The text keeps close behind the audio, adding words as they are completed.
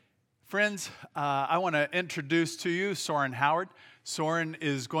Friends, I want to introduce to you Soren Howard. Soren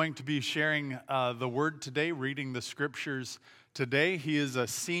is going to be sharing the word today, reading the scriptures today. He is a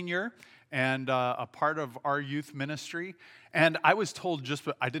senior and a part of our youth ministry. And I was told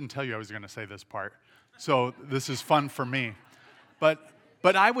I didn't tell you I was going to say this part, so this is fun for me. But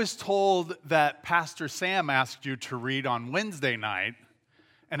I was told that Pastor Sam asked you to read on Wednesday night,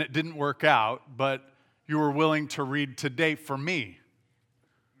 and it didn't work out, but you were willing to read today for me.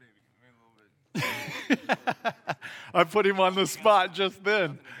 I put him on the spot just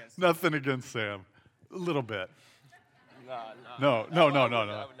then. Nothing against Sam. A little bit. No. I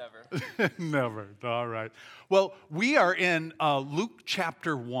would never. Never. All right. Well, we are in Luke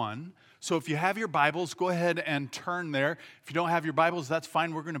chapter 1. So if you have your Bibles, go ahead and turn there. If you don't have your Bibles, that's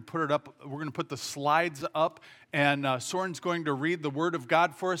fine. We're going to put it up. We're going to put the slides up, and Soren's going to read the Word of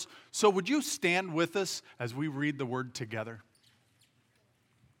God for us. So would you stand with us as we read the Word together?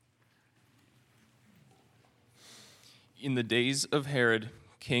 In the days of Herod,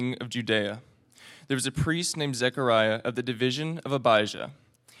 king of Judea, there was a priest named Zechariah of the division of Abijah,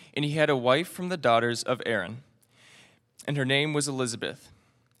 and he had a wife from the daughters of Aaron, and her name was Elizabeth.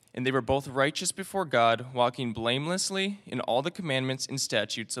 And they were both righteous before God, walking blamelessly in all the commandments and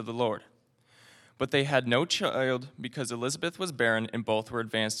statutes of the Lord. But they had no child because Elizabeth was barren, and both were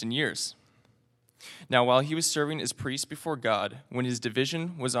advanced in years. Now while he was serving as priest before God, when his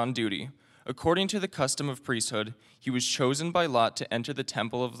division was on duty, according to the custom of priesthood, he was chosen by lot to enter the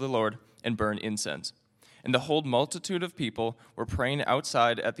temple of the Lord and burn incense. And the whole multitude of people were praying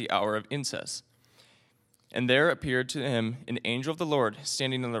outside at the hour of incense. And there appeared to him an angel of the Lord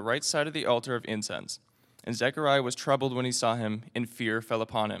standing on the right side of the altar of incense. And Zechariah was troubled when he saw him, and fear fell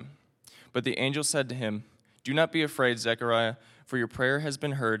upon him. But the angel said to him, "Do not be afraid, Zechariah, for your prayer has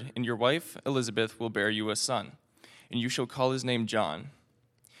been heard, and your wife Elizabeth will bear you a son, and you shall call his name John.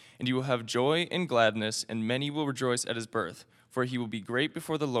 And you will have joy and gladness, and many will rejoice at his birth, for he will be great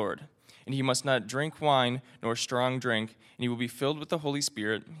before the Lord. And he must not drink wine nor strong drink, and he will be filled with the Holy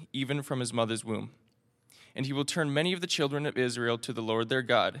Spirit, even from his mother's womb. And he will turn many of the children of Israel to the Lord their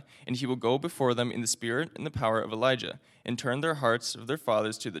God, and he will go before them in the spirit and the power of Elijah, and turn their hearts of their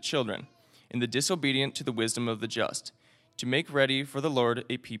fathers to the children, and the disobedient to the wisdom of the just, to make ready for the Lord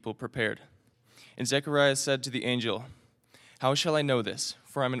a people prepared." And Zechariah said to the angel, "How shall I know this?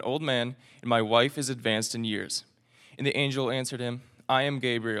 For I am an old man, and my wife is advanced in years." And the angel answered him, "I am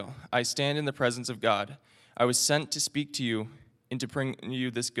Gabriel. I stand in the presence of God. I was sent to speak to you and to bring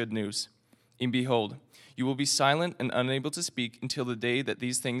you this good news. And behold, you will be silent and unable to speak until the day that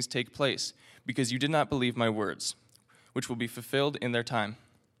these things take place, because you did not believe my words, which will be fulfilled in their time."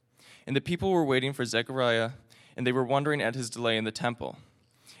 And the people were waiting for Zechariah, and they were wondering at his delay in the temple.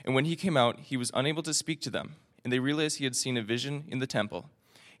 And when he came out, he was unable to speak to them, and they realized he had seen a vision in the temple.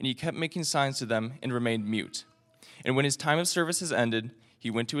 And he kept making signs to them and remained mute. And when his time of service has ended,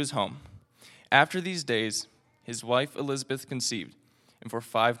 he went to his home. After these days, his wife Elizabeth conceived, and for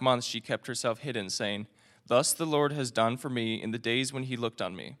 5 months she kept herself hidden, saying, "Thus the Lord has done for me in the days when he looked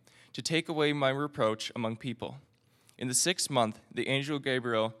on me, to take away my reproach among people." In the 6th month, the angel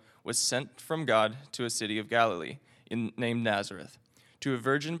Gabriel was sent from God to a city of Galilee, named Nazareth, to a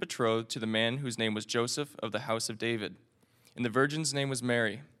virgin betrothed to the man whose name was Joseph of the house of David. And the virgin's name was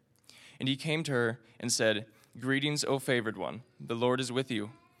Mary. And he came to her and said, "Greetings, O favored one, the Lord is with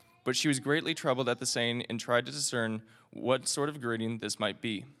you." But she was greatly troubled at the saying and tried to discern what sort of greeting this might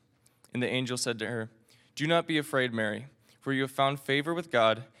be. And the angel said to her, "Do not be afraid, Mary, for you have found favor with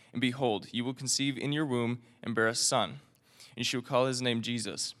God, and behold, you will conceive in your womb and bear a son, and you will call his name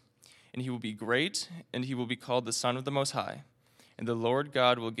Jesus. And he will be great, and he will be called the Son of the Most High. And the Lord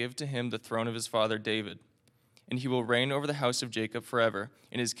God will give to him the throne of his father David. And he will reign over the house of Jacob forever.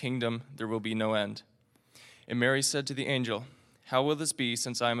 In his kingdom there will be no end." And Mary said to the angel, "How will this be,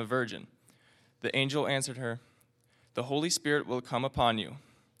 since I am a virgin?" The angel answered her, "The Holy Spirit will come upon you,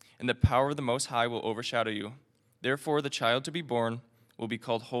 and the power of the Most High will overshadow you. Therefore the child to be born will be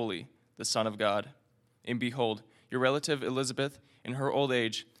called Holy, the Son of God. And behold, your relative Elizabeth, in her old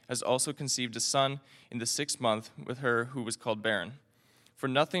age, has also conceived a son in the 6th month with her who was called barren. For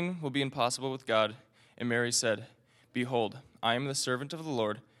nothing will be impossible with God." And Mary said, "Behold, I am the servant of the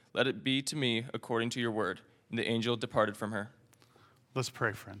Lord. Let it be to me according to your word." And the angel departed from her. Let's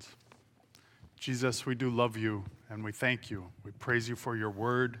pray, friends. Jesus, we do love you, and we thank you. We praise you for your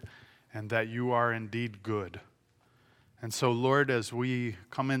word, and that you are indeed good. And so, Lord, as we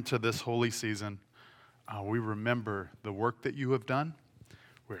come into this holy season, we remember the work that you have done.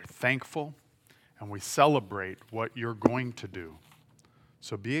 We're thankful, and we celebrate what you're going to do.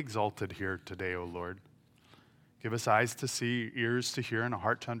 So be exalted here today, O Lord. Give us eyes to see, ears to hear, and a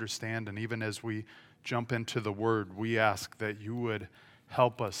heart to understand. And even as we jump into the Word, we ask that you would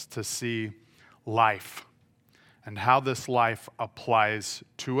help us to see life and how this life applies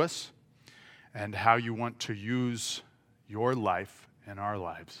to us and how you want to use your life in our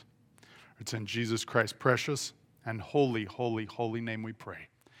lives. It's in Jesus Christ's precious and holy, holy, holy name we pray.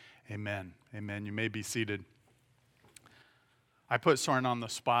 Amen. Amen. You may be seated. I put Soren on the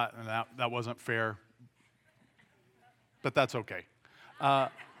spot, and that wasn't fair, but that's okay.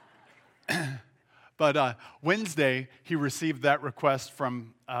 But Wednesday, he received that request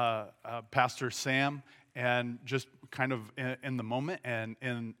from Pastor Sam, and just kind of in the moment and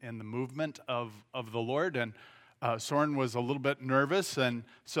in the movement of the Lord. And Soren was a little bit nervous, and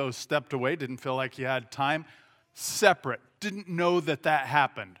so stepped away, didn't feel like he had time. Separate, didn't know that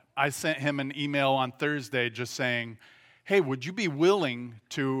happened. I sent him an email on Thursday just saying, hey, would you be willing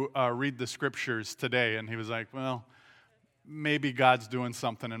to read the scriptures today? And he was like, well, maybe God's doing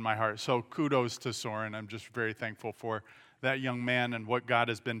something in my heart. So kudos to Soren. I'm just very thankful for that young man and what God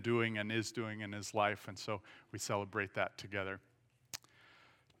has been doing and is doing in his life. And so we celebrate that together.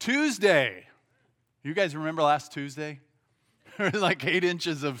 Tuesday. You guys remember last Tuesday? There was like 8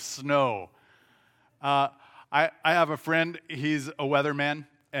 inches of snow. I have a friend, he's a weatherman,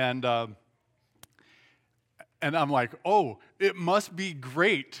 and I'm like, oh, it must be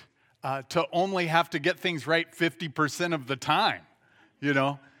great to only have to get things right 50% of the time,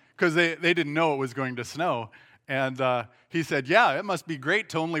 because they didn't know it was going to snow. And he said, yeah, it must be great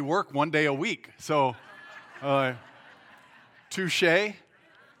to only work 1 day a week. So, touche.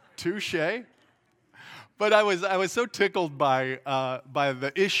 But I was so tickled by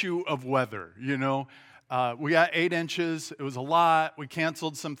the issue of weather, We got 8 inches. It was a lot. We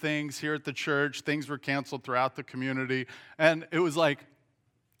canceled some things here at the church. Things were canceled throughout the community. And it was like,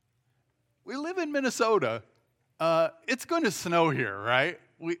 we live in Minnesota. It's going to snow here, right?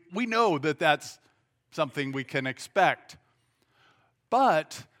 We know that that's something we can expect.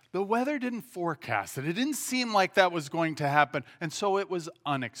 But the weather didn't forecast it. It didn't seem like that was going to happen. And so it was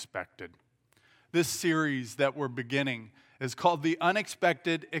unexpected. This series that we're beginning is called The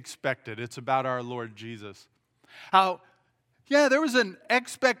Unexpected Expected. It's about our Lord Jesus. There was an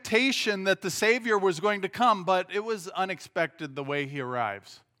expectation that the Savior was going to come, but it was unexpected the way he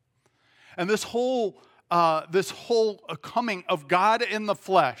arrives. And this whole coming of God in the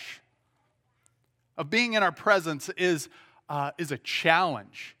flesh, of being in our presence, is a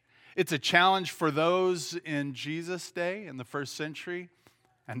challenge. It's a challenge for those in Jesus' day, in the first century,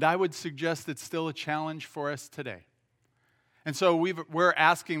 and I would suggest it's still a challenge for us today. And so we're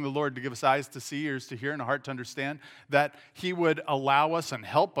asking the Lord to give us eyes to see, ears to hear, and a heart to understand, that he would allow us and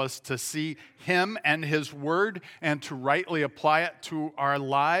help us to see him and his word and to rightly apply it to our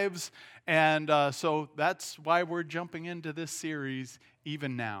lives. And so that's why we're jumping into this series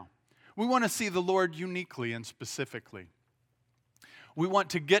even now. We want to see the Lord uniquely and specifically. We want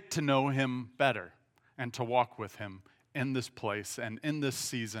to get to know him better and to walk with him in this place and in this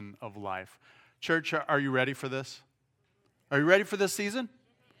season of life. Church, are you ready for this? Are you ready for this season?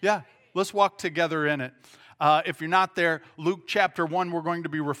 Yeah, let's walk together in it. If you're not there, Luke chapter 1, we're going to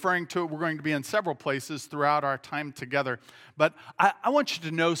be referring to it. We're going to be in several places throughout our time together. But I want you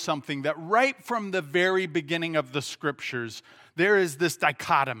to know something, that right from the very beginning of the scriptures, there is this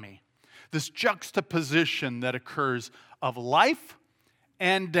dichotomy, this juxtaposition that occurs of life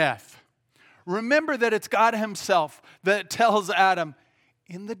and death. Remember that it's God himself that tells Adam,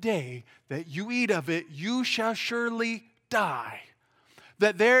 in the day that you eat of it, you shall surely die.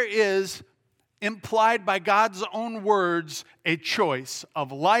 That there is, implied by God's own words, a choice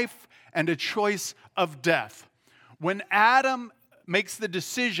of life and a choice of death. When Adam makes the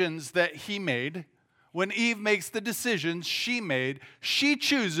decisions that he made, when Eve makes the decisions she made, she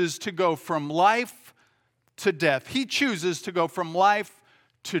chooses to go from life to death. He chooses to go from life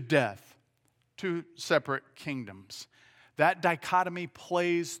to death. Two separate kingdoms. That dichotomy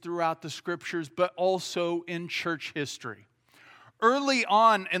plays throughout the scriptures, but also in church history. Early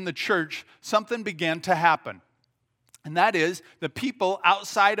on in the church, something began to happen. And that is, the people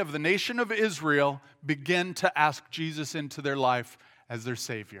outside of the nation of Israel began to ask Jesus into their life as their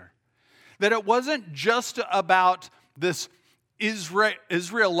Savior. That it wasn't just about this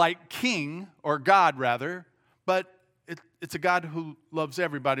Israelite king, or God rather, but it's a God who loves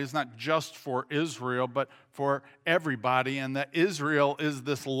everybody. It's not just for Israel, but for everybody. And that Israel is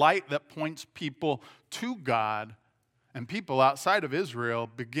this light that points people to God. And people outside of Israel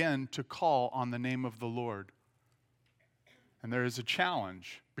begin to call on the name of the Lord. And there is a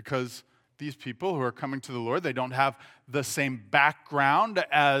challenge, because these people who are coming to the Lord, they don't have the same background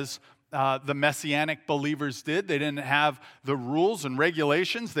as the Messianic believers did. They didn't have the rules and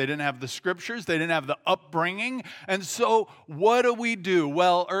regulations. They didn't have the scriptures. They didn't have the upbringing. And so what do?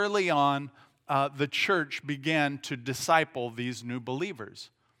 Well, early on, the church began to disciple these new believers.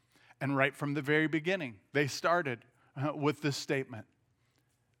 And right from the very beginning, they started with this statement: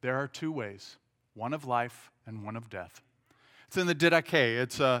 there are two ways, one of life and one of death. It's in the Didache.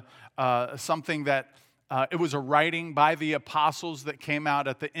 It's something that it was a writing by the apostles that came out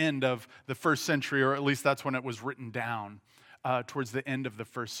at the end of the first century, or at least that's when it was written down, towards the end of the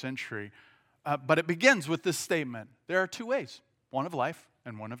first century. But it begins with this statement: there are two ways, one of life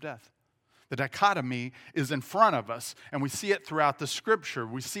and one of death. The dichotomy is in front of us, and we see it throughout the scripture.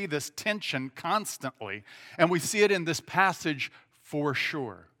 We see this tension constantly, and we see it in this passage for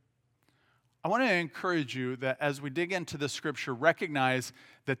sure. I want to encourage you that as we dig into the scripture, recognize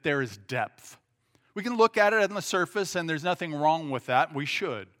that there is depth. We can look at it on the surface, and there's nothing wrong with that. We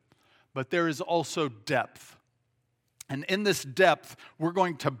should. But there is also depth. And in this depth, we're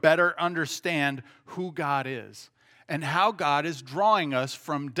going to better understand who God is and how God is drawing us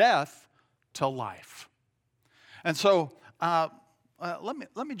from death to life. And so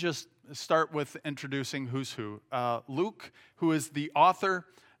let me just start with introducing who's who. Luke, who is the author.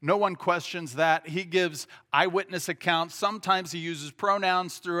 No one questions that. He gives eyewitness accounts. Sometimes he uses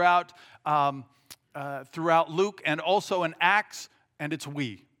pronouns throughout Luke and also in Acts, and it's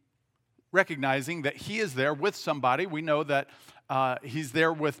we. Recognizing that he is there with somebody. We know that he's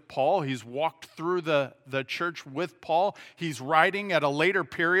there with Paul. He's walked through the church with Paul. He's writing at a later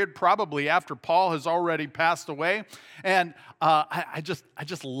period, probably after Paul has already passed away. And I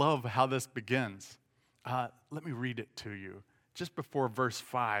just love how this begins. Let me read it to you. Just before verse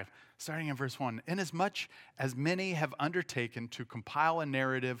 5, starting in verse 1, inasmuch as many have undertaken to compile a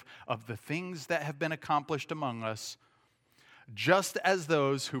narrative of the things that have been accomplished among us, just as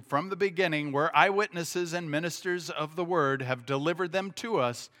those who from the beginning were eyewitnesses and ministers of the word have delivered them to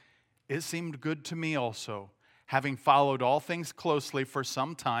us, it seemed good to me also, having followed all things closely for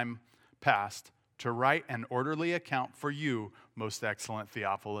some time past, to write an orderly account for you, most excellent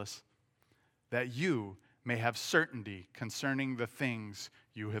Theophilus, that you may have certainty concerning the things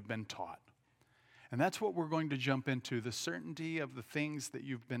you have been taught. And that's what we're going to jump into, the certainty of the things that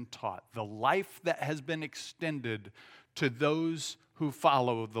you've been taught, the life that has been extended to those who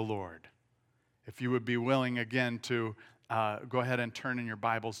follow the Lord. If you would be willing again to go ahead and turn in your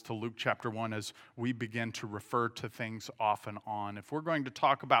Bibles to Luke chapter 1 as we begin to refer to things off and on. If we're going to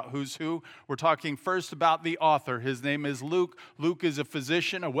talk about who's who, we're talking first about the author. His name is Luke. Luke is a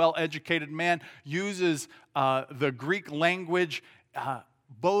physician, a well-educated man, uses the Greek language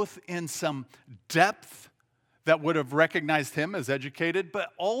both in some depth that would have recognized him as educated,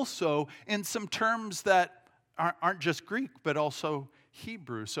 but also in some terms that aren't just Greek, but also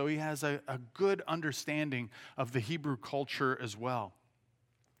Hebrew. So he has a good understanding of the Hebrew culture as well.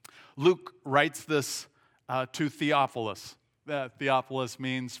 Luke writes this to Theophilus. Theophilus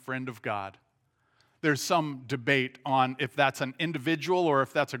means friend of God. There's some debate on if that's an individual or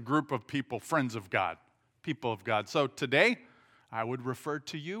if that's a group of people, friends of God, people of God. So today, I would refer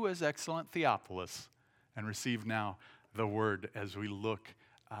to you as excellent Theophilus and receive now the word as we look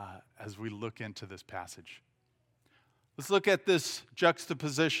into this passage. Let's look at this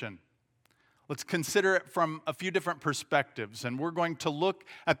juxtaposition. Let's consider it from a few different perspectives. And we're going to look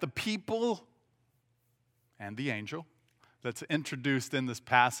at the people and the angel that's introduced in this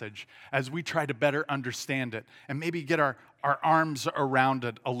passage as we try to better understand it and maybe get our arms around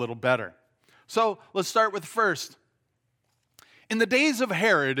it a little better. So let's start with first. In the days of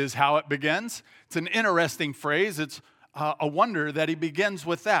Herod is how it begins. It's an interesting phrase. It's a wonder that he begins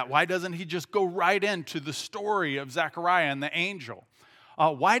with that. Why doesn't he just go right into the story of Zechariah and the angel?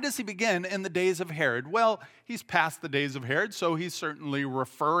 Why does he begin in the days of Herod? Well, he's past the days of Herod, so he's certainly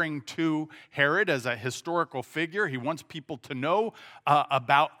referring to Herod as a historical figure. He wants people to know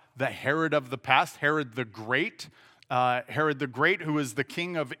about the Herod of the past, Herod the Great. Herod the Great, who is the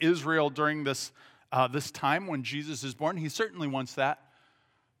king of Israel during this time when Jesus is born. He certainly wants that.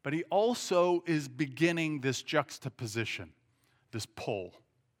 But he also is beginning this juxtaposition, this pull.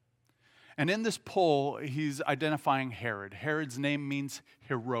 And in this pull, he's identifying Herod. Herod's name means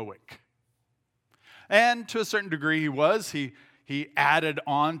heroic. And to a certain degree he was. He added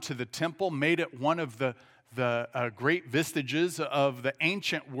on to the temple, made it one of the great vestiges of the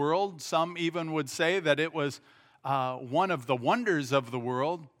ancient world. Some even would say that it was one of the wonders of the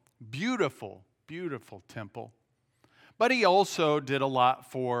world. Beautiful, beautiful temple. But he also did a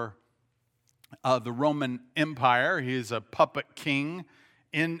lot for the Roman Empire. He is a puppet king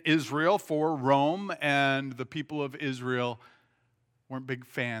in Israel for Rome, and the people of Israel weren't big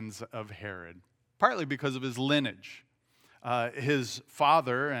fans of Herod, partly because of his lineage. His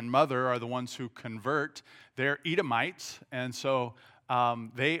father and mother are the ones who convert. They're Edomites, and so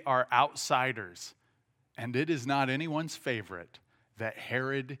they are outsiders. And it is not anyone's favorite that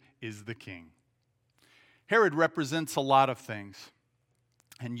Herod is the king. Herod represents a lot of things,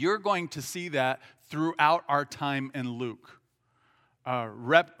 and you're going to see that throughout our time in Luke.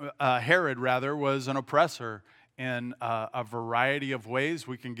 Herod, was an oppressor in a variety of ways.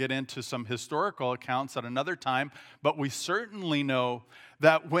 We can get into some historical accounts at another time, but we certainly know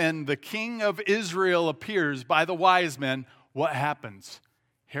that when the king of Israel appears by the wise men, what happens?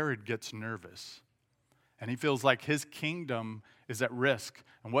 Herod gets nervous, and he feels like his kingdom is at risk.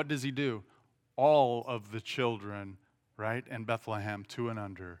 And what does he do? All of the children, right, in Bethlehem, 2 and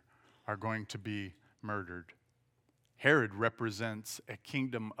under, are going to be murdered. Herod represents a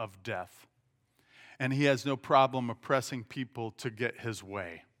kingdom of death, and he has no problem oppressing people to get his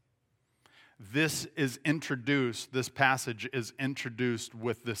way. This passage is introduced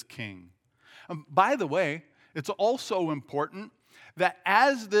with this king. By the way, it's also important that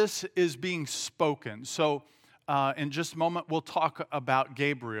as this is being spoken, so in just a moment we'll talk about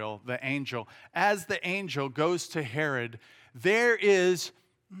Gabriel, the angel. As the angel goes to Herod, there is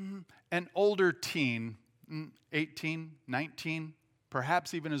an older teen, 18, 19,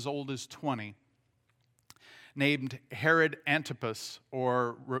 perhaps even as old as 20, named Herod Antipas,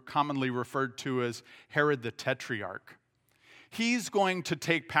 or commonly referred to as Herod the Tetrarch. He's going to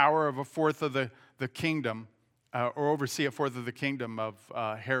take power of a fourth of the kingdom, or oversee a fourth of the kingdom of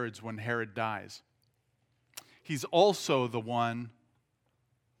Herod's when Herod dies. He's also the one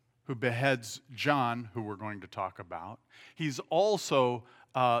who beheads John, who we're going to talk about. He's also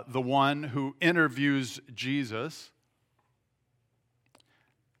the one who interviews Jesus.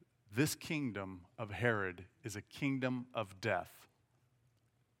 This kingdom of Herod is a kingdom of death.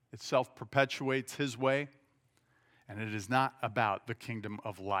 It self-perpetuates his way, and it is not about the kingdom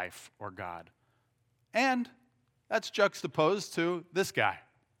of life or God. And that's juxtaposed to this guy,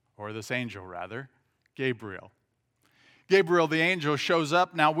 or this angel rather, Gabriel. Gabriel the angel shows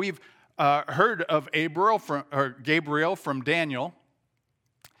up. Now we've heard of Gabriel from Daniel,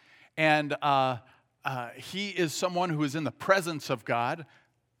 and he is someone who is in the presence of God,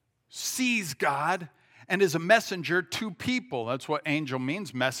 sees God, and is a messenger to people. That's what angel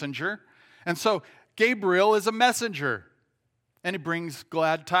means, messenger. And so Gabriel is a messenger, and he brings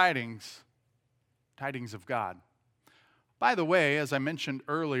glad tidings of God. By the way, as I mentioned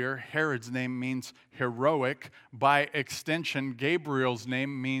earlier, Herod's name means heroic. By extension, Gabriel's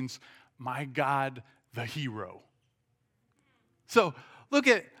name means my God, the hero. So look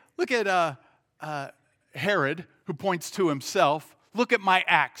at Herod, who points to himself. Look at my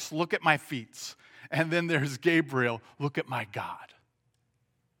acts. Look at my feats. And then there's Gabriel. Look at my God.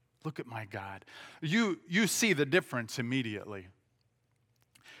 Look at my God. You see the difference immediately.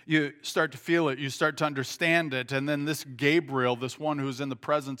 You start to feel it. You start to understand it. And then this Gabriel, this one who's in the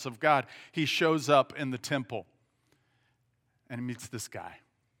presence of God, he shows up in the temple. And he meets this guy,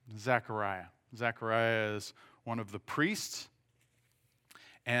 Zechariah. Zechariah is one of the priests.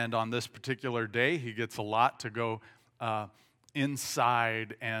 And on this particular day, he gets a lot to go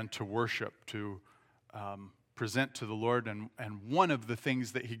inside and to worship, to present to the Lord. And one of the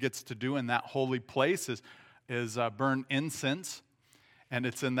things that he gets to do in that holy place is burn incense. And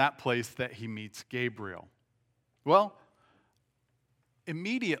it's in that place that he meets Gabriel. Well,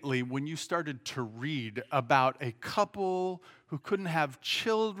 immediately when you started to read about a couple who couldn't have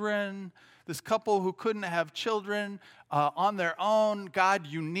children, this couple who couldn't have children on their own, God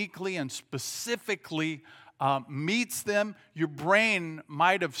uniquely and specifically meets them, your brain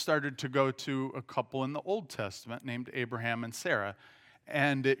might have started to go to a couple in the Old Testament named Abraham and Sarah,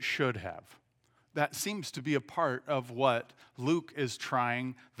 and it should have. That seems to be a part of what Luke is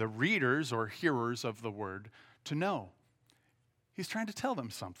trying the readers or hearers of the word to know. He's trying to tell them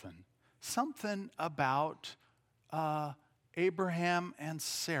something about Abraham and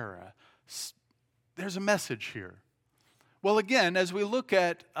Sarah. There's a message here. Well, again, as we look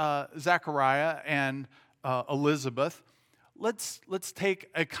at Zechariah and Elizabeth, let's take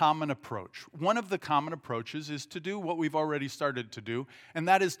a common approach. One of the common approaches is to do what we've already started to do, and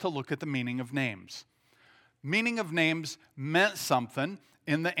that is to look at the meaning of names. Meaning of names meant something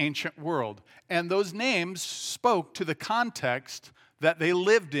in the ancient world, and those names spoke to the context that they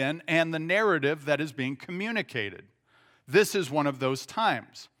lived in and the narrative that is being communicated. This is one of those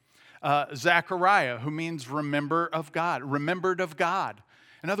times. Zechariah, who means remembered of God.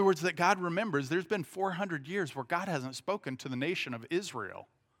 In other words, that God remembers. There's been 400 years where God hasn't spoken to the nation of Israel.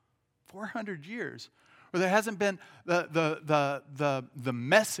 400 years. where there hasn't been the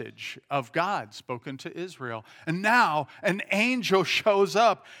message of God spoken to Israel. And now an angel shows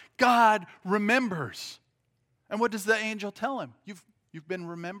up. God remembers. And what does the angel tell him? You've been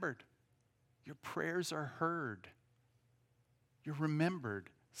remembered. Your prayers are heard. You're remembered,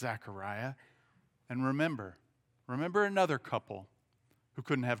 Zechariah. And remember another couple who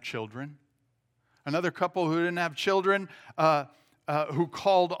couldn't have children. Another couple who didn't have children, who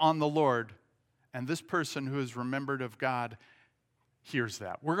called on the Lord. And this person who is remembered of God hears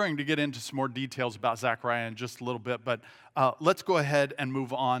that. We're going to get into some more details about Zechariah in just a little bit, but let's go ahead and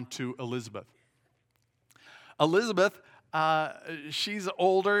move on to Elizabeth. Elizabeth, she's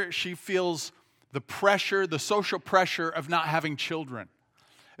older. She feels the pressure, the social pressure of not having children.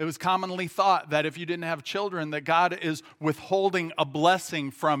 It was commonly thought that if you didn't have children, that God is withholding a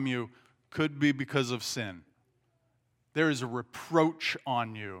blessing from you. Could be because of sin. There is a reproach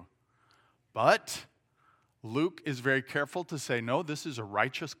on you. But Luke is very careful to say, no, this is a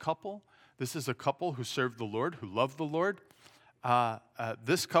righteous couple. This is a couple who serve the Lord, who love the Lord.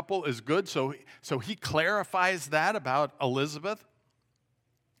 This couple is good, so he clarifies that about Elizabeth.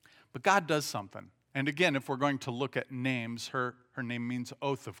 But God does something. And again, if we're going to look at names, her name means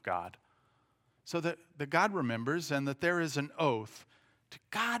oath of God. So that God remembers and that there is an oath. Did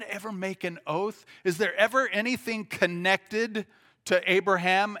God ever make an oath? Is there ever anything connected to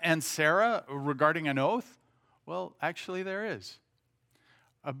Abraham and Sarah regarding an oath? Well, actually there is.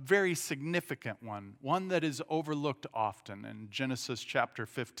 A very significant one that is overlooked often in Genesis chapter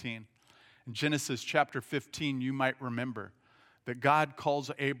 15. In Genesis chapter 15, you might remember that God calls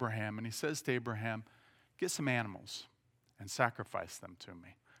Abraham and he says to Abraham, get some animals and sacrifice them to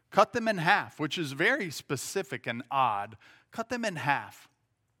me. Cut them in half, which is very specific and odd. Cut them in half.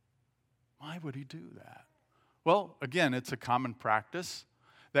 Why would he do that? Well, again, it's a common practice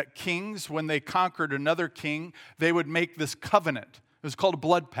that kings, when they conquered another king, they would make this covenant. It was called a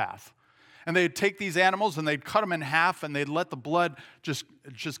blood path. And they'd take these animals and they'd cut them in half and they'd let the blood just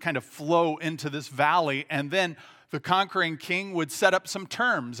kind of flow into this valley. And then the conquering king would set up some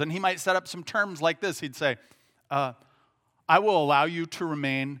terms. And he might set up some terms like this. He'd say, I will allow you to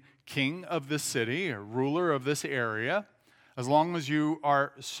remain king of this city or ruler of this area as long as you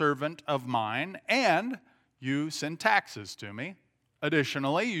are servant of mine and you send taxes to me.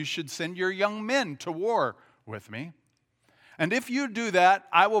 Additionally, you should send your young men to war with me. And if you do that,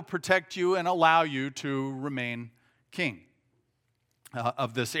 I will protect you and allow you to remain king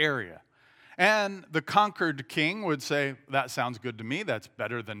of this area. And the conquered king would say, that sounds good to me. That's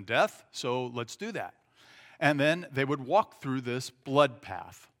better than death, so let's do that. And then they would walk through this blood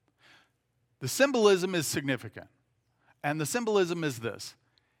path. The symbolism is significant. And the symbolism is this.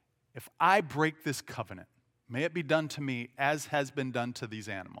 If I break this covenant, may it be done to me as has been done to these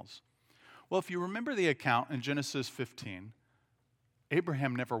animals. Well, if you remember the account in Genesis 15,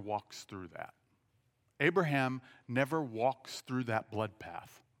 Abraham never walks through that. Abraham never walks through that blood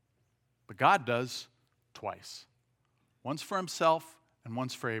path. But God does twice. Once for himself and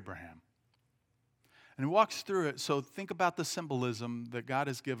once for Abraham. And he walks through it, so think about the symbolism that God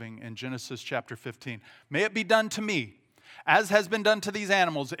is giving in Genesis chapter 15. May it be done to me, as has been done to these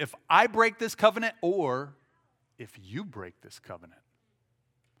animals, if I break this covenant or if you break this covenant.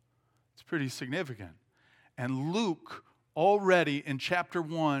 It's pretty significant. And Luke, already in chapter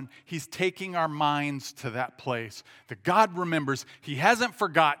 1, he's taking our minds to that place. That God remembers, he hasn't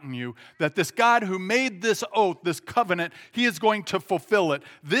forgotten you, that this God who made this oath, this covenant, he is going to fulfill it.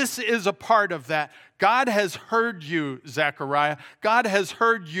 This is a part of that. God has heard you, Zechariah. God has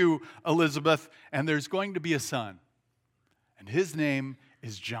heard you, Elizabeth, and there's going to be a son. And his name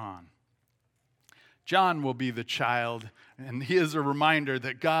is John. John will be the child, and he is a reminder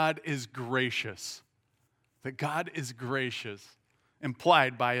that God is gracious. That God is gracious,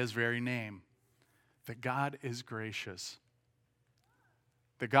 implied by his very name. That God is gracious.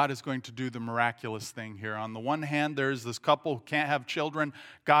 That God is going to do the miraculous thing here. On the one hand, there's this couple who can't have children.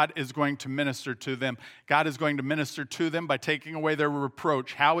 God is going to minister to them. God is going to minister to them by taking away their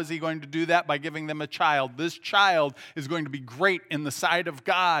reproach. How is he going to do that? By giving them a child. This child is going to be great in the sight of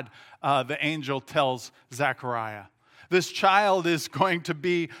God, the angel tells Zechariah. This child is going to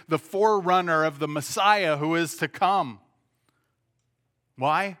be the forerunner of the Messiah who is to come.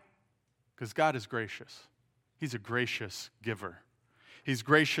 Why? Because God is gracious. He's a gracious giver. He's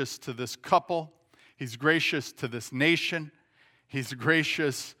gracious to this couple. He's gracious to this nation. He's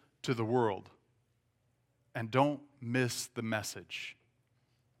gracious to the world. And don't miss the message.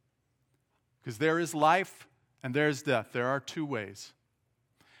 Because there is life and there is death. There are two ways.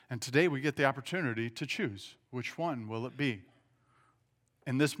 And today we get the opportunity to choose. Which one will it be?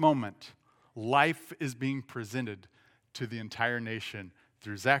 In this moment, life is being presented to the entire nation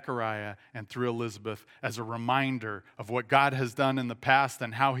through Zechariah and through Elizabeth as a reminder of what God has done in the past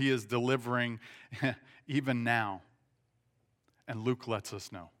and how he is delivering even now. And Luke lets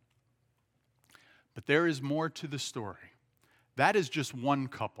us know. But there is more to the story. That is just one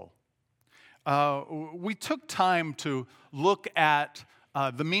couple. We took time to look at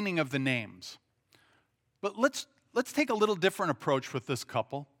the meaning of the names. But let's take a little different approach with this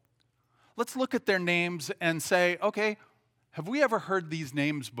couple. Let's look at their names and say, okay, have we ever heard these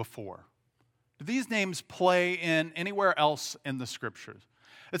names before? Do these names play in anywhere else in the Scriptures?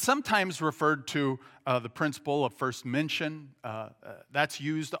 It's sometimes referred to the principle of first mention. That's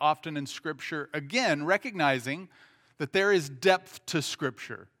used often in Scripture. Again, recognizing that there is depth to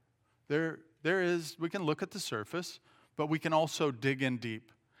Scripture. There is, we can look at the surface, but we can also dig in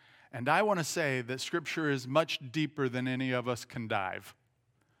deep. And I want to say that Scripture is much deeper than any of us can dive.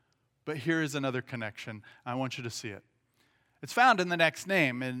 But here is another connection. I want you to see it. It's found in the next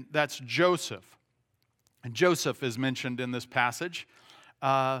name, and that's Joseph. And Joseph is mentioned in this passage.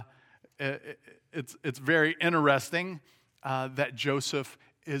 It's very interesting that Joseph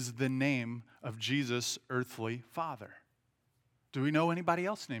is the name of Jesus' earthly father. Do we know anybody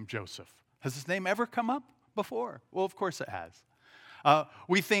else named Joseph? Has his name ever come up before? Well, of course it has.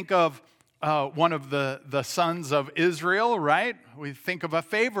 We think of one of the sons of Israel, right? We think of a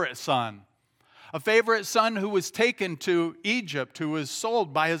favorite son who was taken to Egypt, who was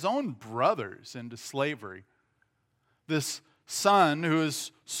sold by his own brothers into slavery. This son who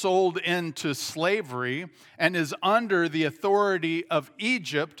is sold into slavery and is under the authority of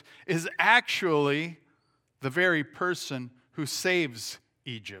Egypt is actually the very person who saves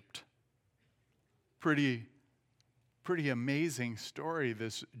Egypt. Pretty amazing story,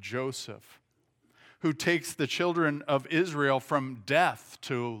 this Joseph, who takes the children of Israel from death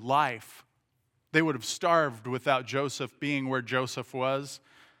to life. They would have starved without Joseph being where Joseph was.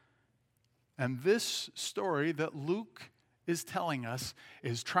 And this story that Luke is telling us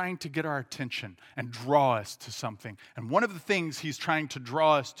is trying to get our attention and draw us to something. And one of the things he's trying to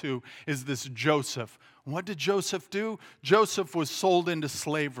draw us to is this Joseph. What did Joseph do? Joseph was sold into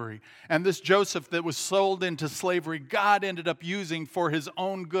slavery. And this Joseph that was sold into slavery, God ended up using for his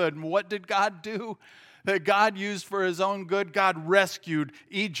own good. And what did God do? That God used for his own good. God rescued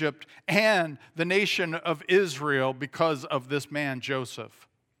Egypt and the nation of Israel because of this man, Joseph.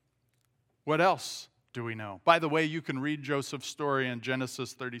 What else do we know? By the way, you can read Joseph's story in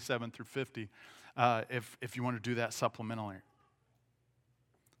Genesis 37 through 50 if you want to do that supplementally.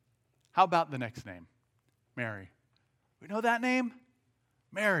 How about the next name? Mary. We know that name?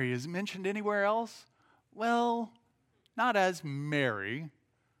 Mary is mentioned anywhere else? Well, not as Mary,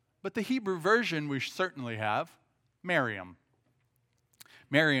 but the Hebrew version we certainly have, Miriam.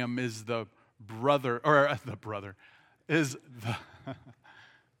 Miriam is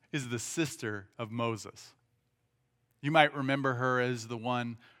is the sister of Moses. You might remember her as the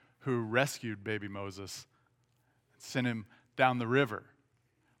one who rescued baby Moses, sent him down the river,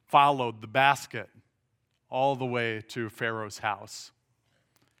 followed the basket all the way to Pharaoh's house.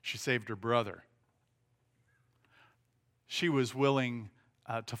 She saved her brother. She was willing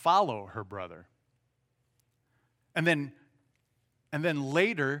to follow her brother. And then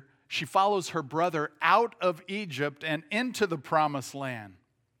later, she follows her brother out of Egypt and into the promised land.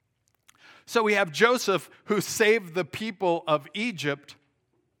 So we have Joseph who saved the people of Egypt,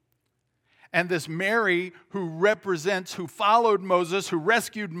 and this Mary who followed Moses, who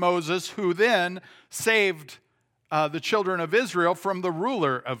rescued Moses, who then saved the children of Israel from the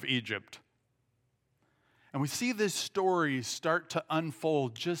ruler of Egypt. And we see this story start to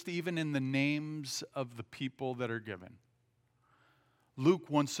unfold just even in the names of the people that are given. Luke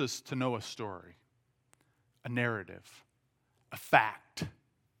wants us to know a story, a narrative, a fact.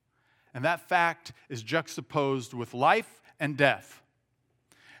 And that fact is juxtaposed with life and death.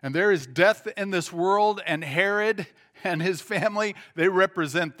 And there is death in this world, and Herod and his family, they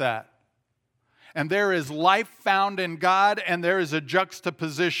represent that. And there is life found in God, and there is a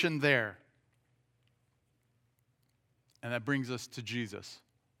juxtaposition there. And that brings us to Jesus,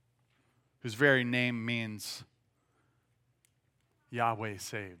 whose very name means Yahweh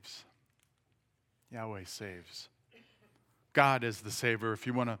saves. Yahweh saves. God is the Savior. If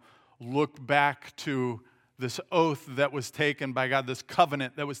you want to look back to this oath that was taken by God, this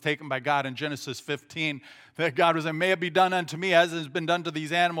covenant that was taken by God in Genesis 15, that God was saying, may it be done unto me as it has been done to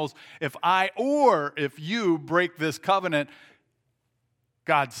these animals. If you break this covenant,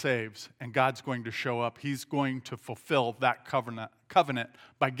 God saves, and God's going to show up. He's going to fulfill that covenant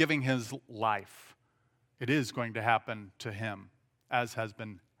by giving his life. It is going to happen to him, as has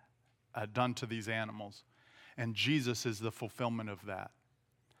been done to these animals. And Jesus is the fulfillment of that.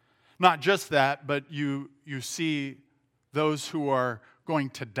 Not just that, but you see those who are going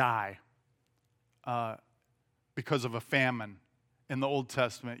to die because of a famine in the Old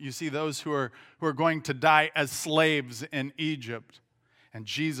Testament. You see those who are going to die as slaves in Egypt. And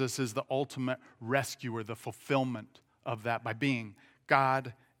Jesus is the ultimate rescuer, the fulfillment of that by being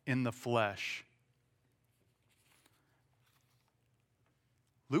God in the flesh.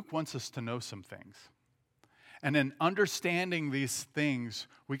 Luke wants us to know some things. And in understanding these things,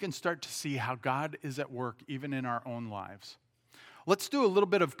 we can start to see how God is at work even in our own lives. Let's do a little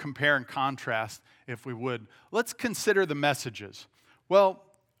bit of compare and contrast, if we would. Let's consider the messages. Well,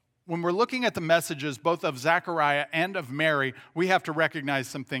 when we're looking at the messages, both of Zechariah and of Mary, we have to recognize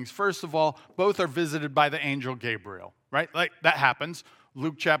some things. First of all, both are visited by the angel Gabriel, right? Like that happens.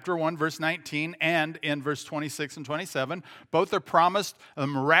 Luke chapter 1, verse 19, and in verse 26 and 27, both are promised a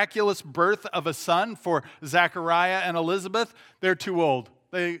miraculous birth of a son for Zechariah and Elizabeth. They're too old.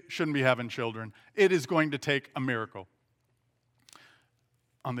 They shouldn't be having children. It is going to take a miracle.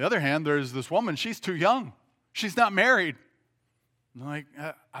 On the other hand, there's this woman. She's too young. She's not married. I'm like,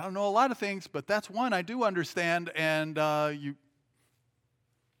 I don't know a lot of things, but that's one I do understand, and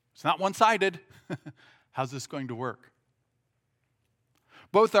it's not one-sided. How's this going to work?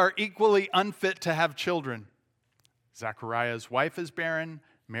 Both are equally unfit to have children. Zechariah's wife is barren,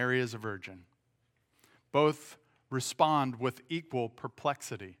 Mary is a virgin. Both respond with equal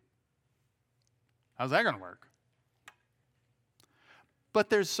perplexity. How's that going to work? But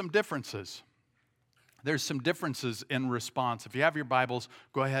there's some differences. There's some differences in response. If you have your Bibles,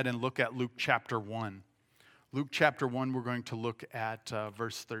 go ahead and look at Luke chapter 1. Luke chapter 1, we're going to look at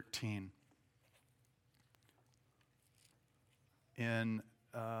verse 13. In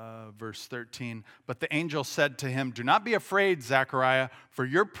verse 13, but the angel said to him, "Do not be afraid, Zechariah, for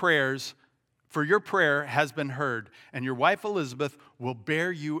your prayer has been heard, and your wife Elizabeth will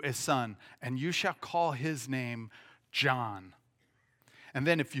bear you a son, and you shall call his name John." And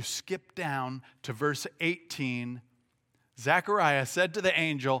then if you skip down to verse 18, Zechariah said to the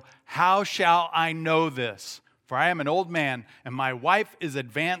angel, "How shall I know this? For I am an old man, and my wife is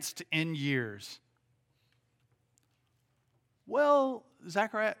advanced in years." Well,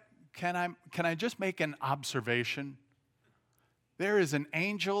 Zechariah, can I just make an observation? There is an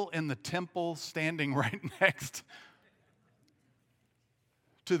angel in the temple standing right next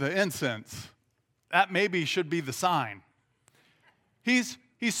to the incense. That maybe should be the sign. He's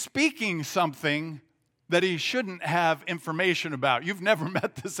speaking something that he shouldn't have information about. You've never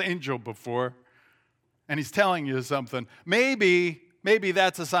met this angel before, and he's telling you something. Maybe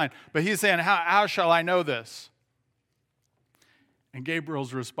that's a sign. But he's saying, how shall I know this? And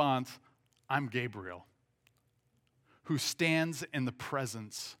Gabriel's response, "I'm Gabriel, who stands in the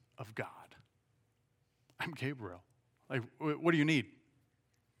presence of God." I'm Gabriel. Like, what do you need?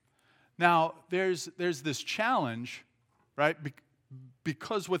 Now, there's this challenge, right?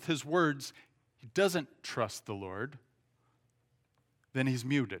 Because with his words, he doesn't trust the Lord, then he's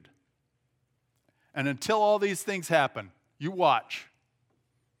muted. And until all these things happen, you watch.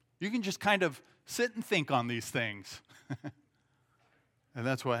 You can just kind of sit and think on these things. And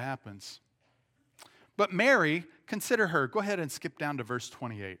that's what happens. But Mary, consider her. Go ahead and skip down to verse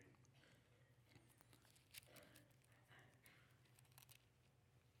 28.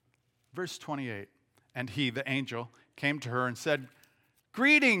 Verse 28. And he, the angel, came to her and said,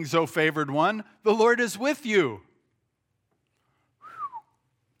 "Greetings, O favored one, the Lord is with you."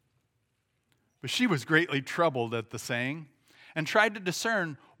 But she was greatly troubled at the saying and tried to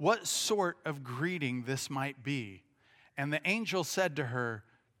discern what sort of greeting this might be. And the angel said to her,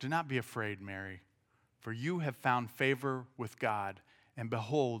 "Do not be afraid, Mary, for you have found favor with God. And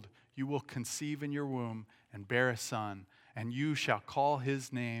behold, you will conceive in your womb and bear a son, and you shall call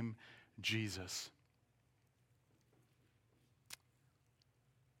his name Jesus."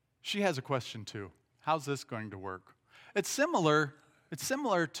 She has a question too. How's this going to work? It's similar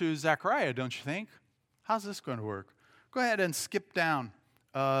to Zechariah, don't you think? How's this going to work? Go ahead and skip down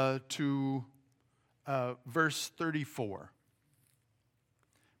to verse 34.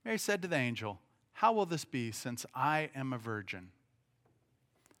 Mary said to the angel, "How will this be since I am a virgin?"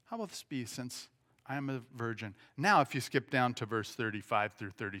 How will this be since I am a virgin? Now, if you skip down to verse 35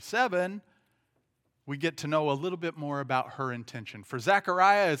 through 37, we get to know a little bit more about her intention. For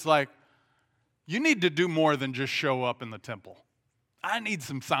Zechariah, it's like, you need to do more than just show up in the temple. I need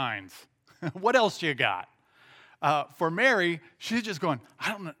some signs. What else you got? For Mary, she's just going,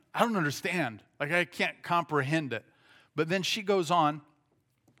 I don't understand. Like, I can't comprehend it. But then she goes on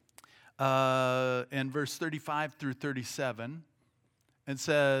in verse 35 through 37 and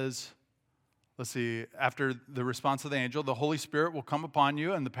says, let's see, after the response of the angel, the Holy Spirit will come upon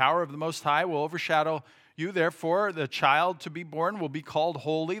you, and the power of the Most High will overshadow you. Therefore, the child to be born will be called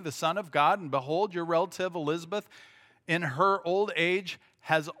Holy, the Son of God. And behold, your relative Elizabeth, in her old age,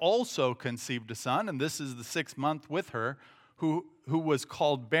 has also conceived a son, and this is the 6th month with her, who was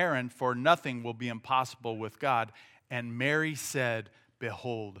called barren, for nothing will be impossible with God. And Mary said,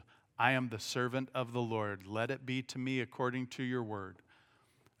 behold, I am the servant of the Lord. Let it be to me according to your word.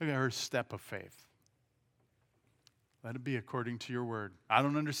 Look at her step of faith. Let it be according to your word. I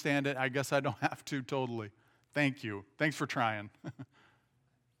don't understand it. I guess I don't have to totally. Thank you. Thanks for trying.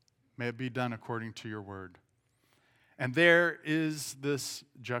 May it be done according to your word. And there is this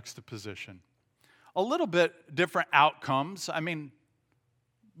juxtaposition. A little bit different outcomes. I mean,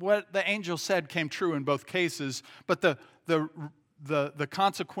 what the angel said came true in both cases, but the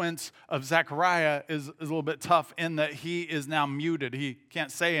consequence of Zechariah is a little bit tough in that he is now muted. He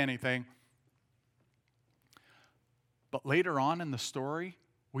can't say anything. But later on in the story,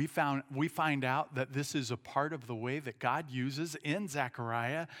 we find out that this is a part of the way that God uses in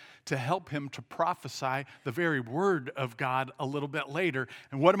Zechariah to help him to prophesy the very word of God a little bit later.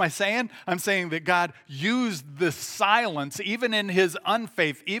 And what am I saying? I'm saying that God used the silence, even in his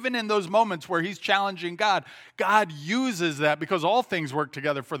unfaith, even in those moments where he's challenging God. God uses that because all things work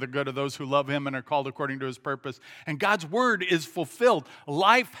together for the good of those who love him and are called according to his purpose. And God's word is fulfilled.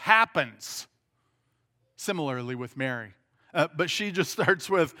 Life happens. Similarly with Mary. But she just starts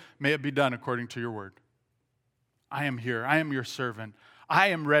with, may it be done according to your word. I am here. I am your servant. I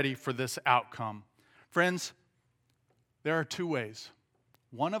am ready for this outcome. Friends, there are 2 ways.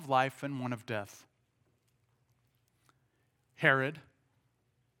 One of life and one of death. Herod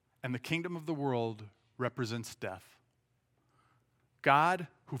and the kingdom of the world represents death. God,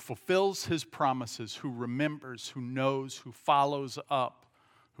 who fulfills his promises, who remembers, who knows, who follows up,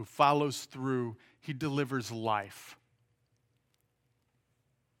 who follows through, he delivers life.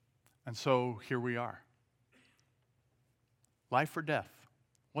 And so here we are. Life or death?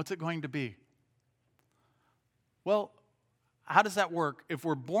 What's it going to be? Well, how does that work? If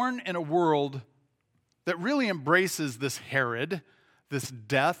we're born in a world that really embraces this Herod, this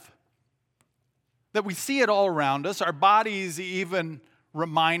death, that we see it all around us, our bodies even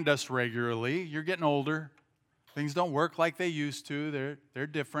remind us regularly, you're getting older, things don't work like they used to, they're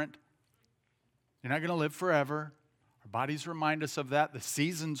different. You're not going to live forever. Our bodies remind us of that. The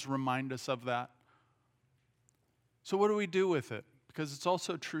seasons remind us of that. So what do we do with it? Because it's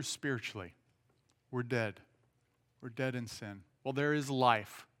also true spiritually. We're dead. We're dead in sin. Well, there is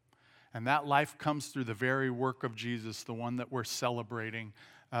life. And that life comes through the very work of Jesus, the one that we're celebrating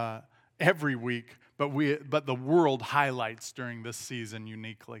every week, but the world highlights during this season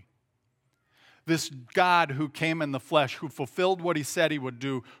uniquely. This God who came in the flesh, who fulfilled what he said he would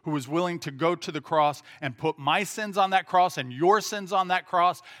do, who was willing to go to the cross and put my sins on that cross and your sins on that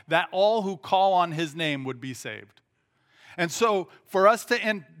cross, that all who call on his name would be saved. And so for us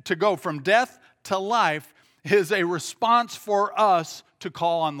to go from death to life is a response for us to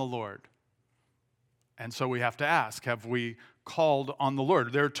call on the Lord. And so we have to ask, have we called on the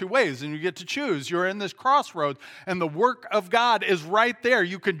Lord? There are 2 ways, and you get to choose. You're in this crossroads, and the work of God is right there.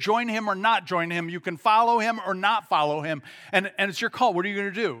 You can join him or not join him. You can follow him or not follow him. And it's your call. What are you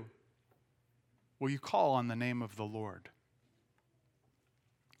going to do? Well, you call on the name of the Lord.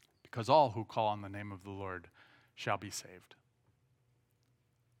 Because all who call on the name of the Lord shall be saved.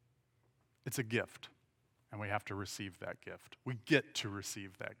 It's a gift, and we have to receive that gift. We get to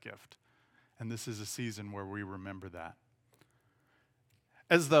receive that gift. And this is a season where we remember that.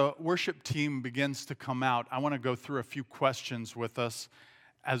 As the worship team begins to come out, I want to go through a few questions with us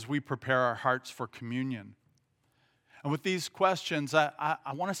as we prepare our hearts for communion. And with these questions, I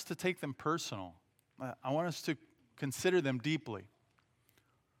want us to take them personal. I want us to consider them deeply.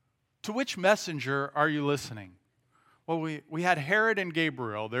 To which messenger are you listening? Well, we had Herod and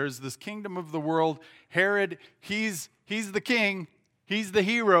Gabriel. There's this kingdom of the world. Herod, he's the king. He's the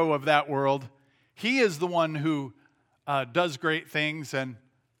hero of that world. He is the one who does great things, and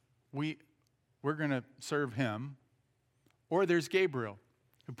we're going to serve him. Or there's Gabriel,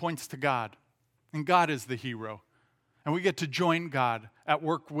 who points to God, and God is the hero. And we get to join God at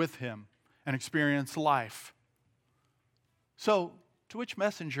work with him and experience life. So, to which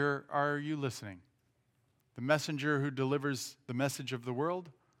messenger are you listening? The messenger who delivers the message of the world,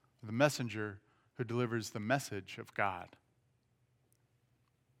 or the messenger who delivers the message of God?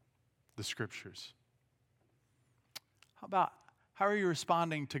 The Scriptures. How are you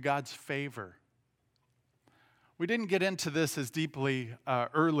responding to God's favor? We didn't get into this as deeply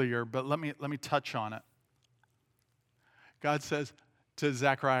earlier, but let me touch on it. God says, To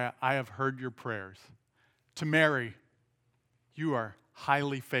Zechariah, I have heard your prayers. To Mary, you are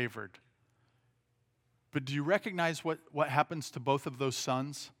highly favored. But do you recognize what happens to both of those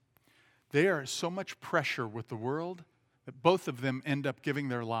sons? They are so much pressure with the world that both of them end up giving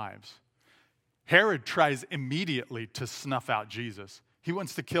their lives. Herod tries immediately to snuff out Jesus. He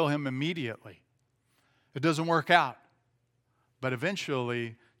wants to kill him immediately. It doesn't work out. But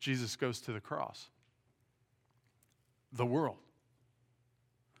eventually, Jesus goes to the cross. The world.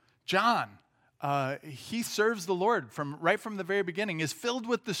 John, he serves the Lord right from the very beginning, is filled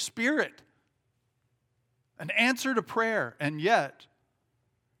with the Spirit. An answer to prayer, and yet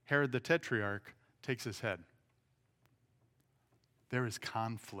Herod the Tetrarch takes his head. There is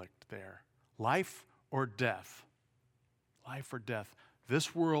conflict there. Life or death. Life or death.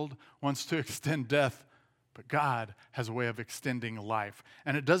 This world wants to extend death, but God has a way of extending life.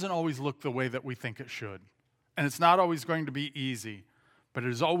 And it doesn't always look the way that we think it should. And it's not always going to be easy, but it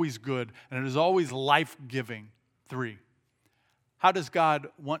is always good, and it is always life-giving. 3, how does God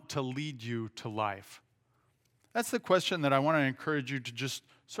want to lead you to life? That's the question that I want to encourage you to just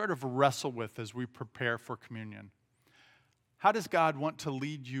sort of wrestle with as we prepare for communion. How does God want to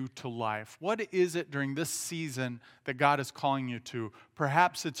lead you to life? What is it during this season that God is calling you to?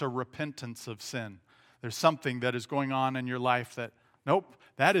 Perhaps it's a repentance of sin. There's something that is going on in your life that, nope,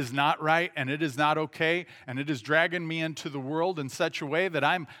 that is not right, and it is not okay, and it is dragging me into the world in such a way that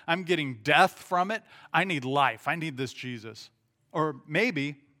I'm getting death from it. I need life. I need this Jesus. Or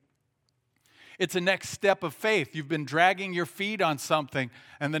maybe it's a next step of faith. You've been dragging your feet on something,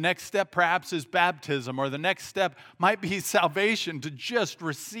 and the next step perhaps is baptism, or the next step might be salvation, to just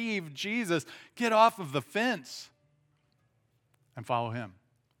receive Jesus. Get off of the fence and follow him.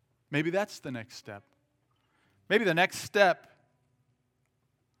 Maybe that's the next step. Maybe the next step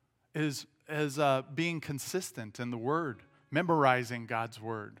is being consistent in the Word, memorizing God's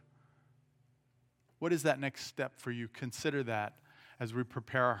Word. What is that next step for you? Consider that as we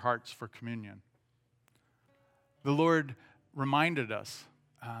prepare our hearts for communion. The Lord reminded us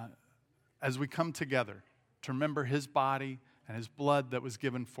as we come together to remember his body and his blood that was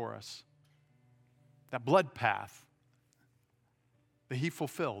given for us. That blood path that he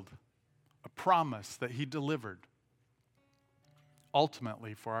fulfilled, a promise that he delivered,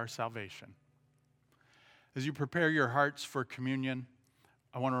 ultimately for our salvation. As you prepare your hearts for communion,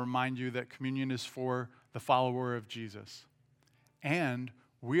 I want to remind you that communion is for the follower of Jesus. And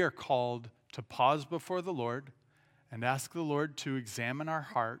we are called to pause before the Lord and ask the Lord to examine our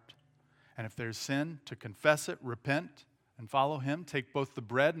heart. And if there's sin, to confess it, repent, and follow him. Take both the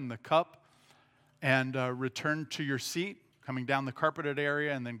bread and the cup and return to your seat, coming down the carpeted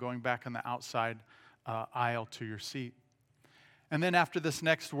area and then going back on the outside aisle to your seat. And then after this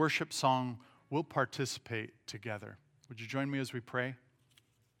next worship song, we'll participate together. Would you join me as we pray?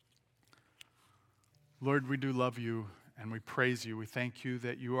 Lord, we do love you and we praise you. We thank you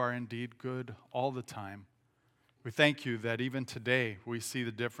that you are indeed good all the time. We thank you that even today we see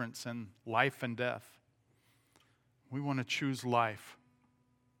the difference in life and death. We want to choose life.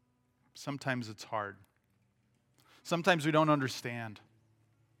 Sometimes it's hard. Sometimes we don't understand.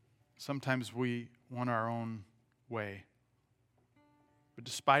 Sometimes we want our own way. But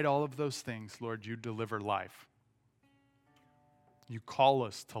despite all of those things, Lord, you deliver life. You call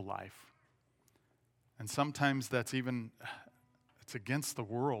us to life. And sometimes it's against the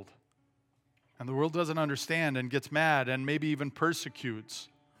world. And the world doesn't understand and gets mad and maybe even persecutes.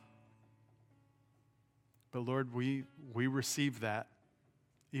 But Lord, we receive that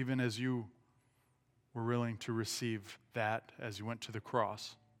even as you were willing to receive that as you went to the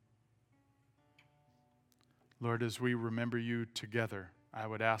cross. Lord, as we remember you together, I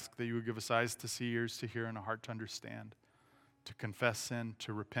would ask that you would give us eyes to see, ears to hear, and a heart to understand, to confess sin,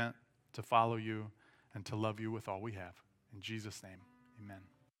 to repent, to follow you, and to love you with all we have. In Jesus' name, amen.